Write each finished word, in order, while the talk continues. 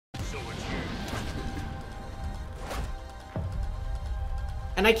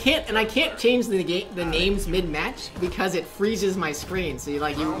And I can't change the names mid-match because it freezes my screen. So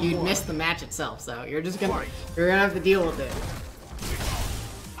you'd miss the match itself. So you're gonna have to deal with it.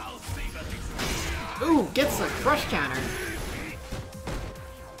 Ooh, gets a crush counter.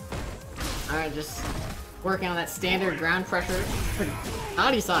 Alright, just working on that standard ground pressure.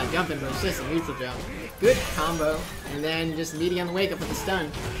 Thought he saw it jumping, but it's just a neutral jump. Good combo, and then just meaty on the wake up with the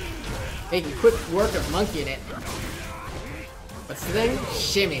stun. Making quick work of MonkUnit. What's the thing?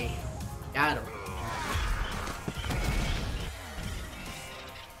 Shimmy. Got him.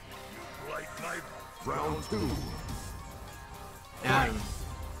 Round 2. Got him.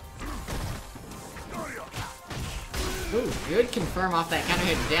 Ooh, good confirm off that counter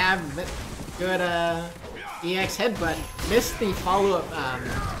hit jab. Good EX headbutt. Missed the follow-up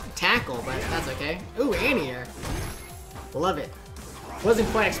tackle, but that's okay. Ooh, anti-air. Love it. Wasn't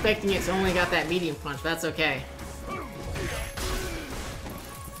quite expecting it, so only got that medium punch. That's okay.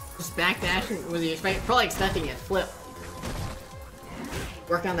 Just backdashing. Was he probably expecting it? Flip.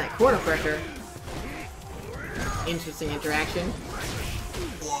 Work on that corner pressure. Interesting interaction.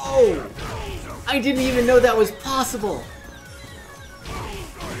 Whoa! I didn't even know that was possible!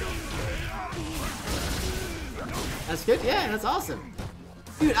 That's good? Yeah, that's awesome.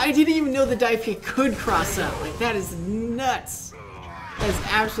 Dude, I didn't even know the dive kick could cross up. Like, that is nuts. That is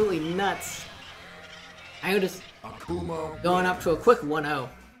absolutely nuts. Hayotus going up to a quick 1-0. Alright,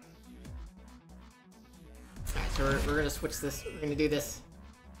 so we're gonna switch this. We're gonna do this.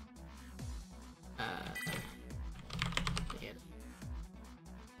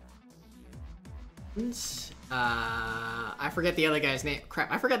 I forget the other guy's name.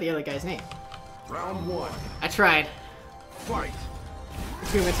 Crap, I forgot the other guy's name. Round 1. I tried. Fight.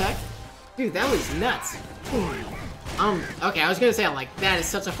 Boom attack. Dude, that was nuts. Okay, I was gonna say, I'm like, that is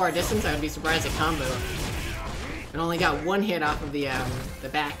such a far distance, I would be surprised at combo. And only got one hit off of the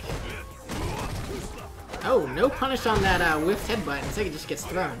back. Oh, no punish on that whiff headbutt, instead it just gets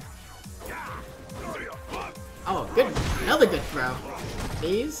thrown. Oh, good, another good throw.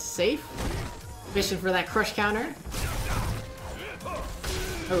 He's safe. Fishing for that crush counter.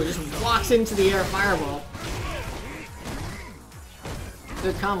 Oh, just walks into the air fireball.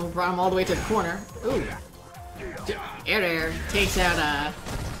 Good combo, brought him all the way to the corner. Ooh. Air to air takes out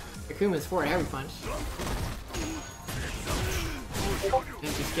Akuma's forward heavy punch.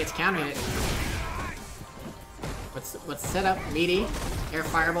 And just gets counter hit. What's the setup? Meaty. Air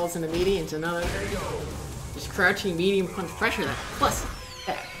fireballs into meaty into another. Just crouching medium punch pressure that plus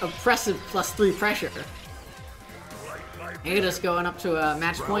that oppressive +3 pressure. Hayotus going up to a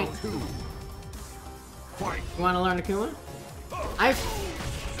match point. You wanna learn Akuma?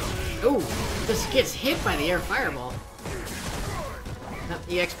 Ooh, this gets hit by the air fireball.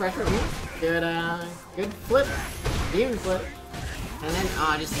 EX pressure. Good, good flip. Even flip. And then,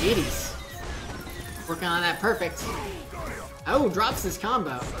 just meaties. Working on that perfect. Oh, drops this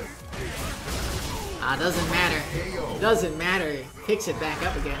combo. Doesn't matter. Doesn't matter. Picks it back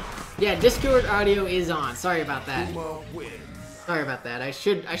up again. Yeah, Discord audio is on. Sorry about that. Sorry about that. I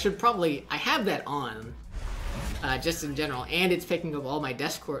should probably... I have that on. Just in general. And it's picking up all my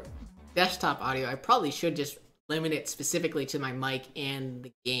desktop audio. I probably should just limit it specifically to my mic and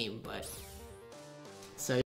the game, but... So...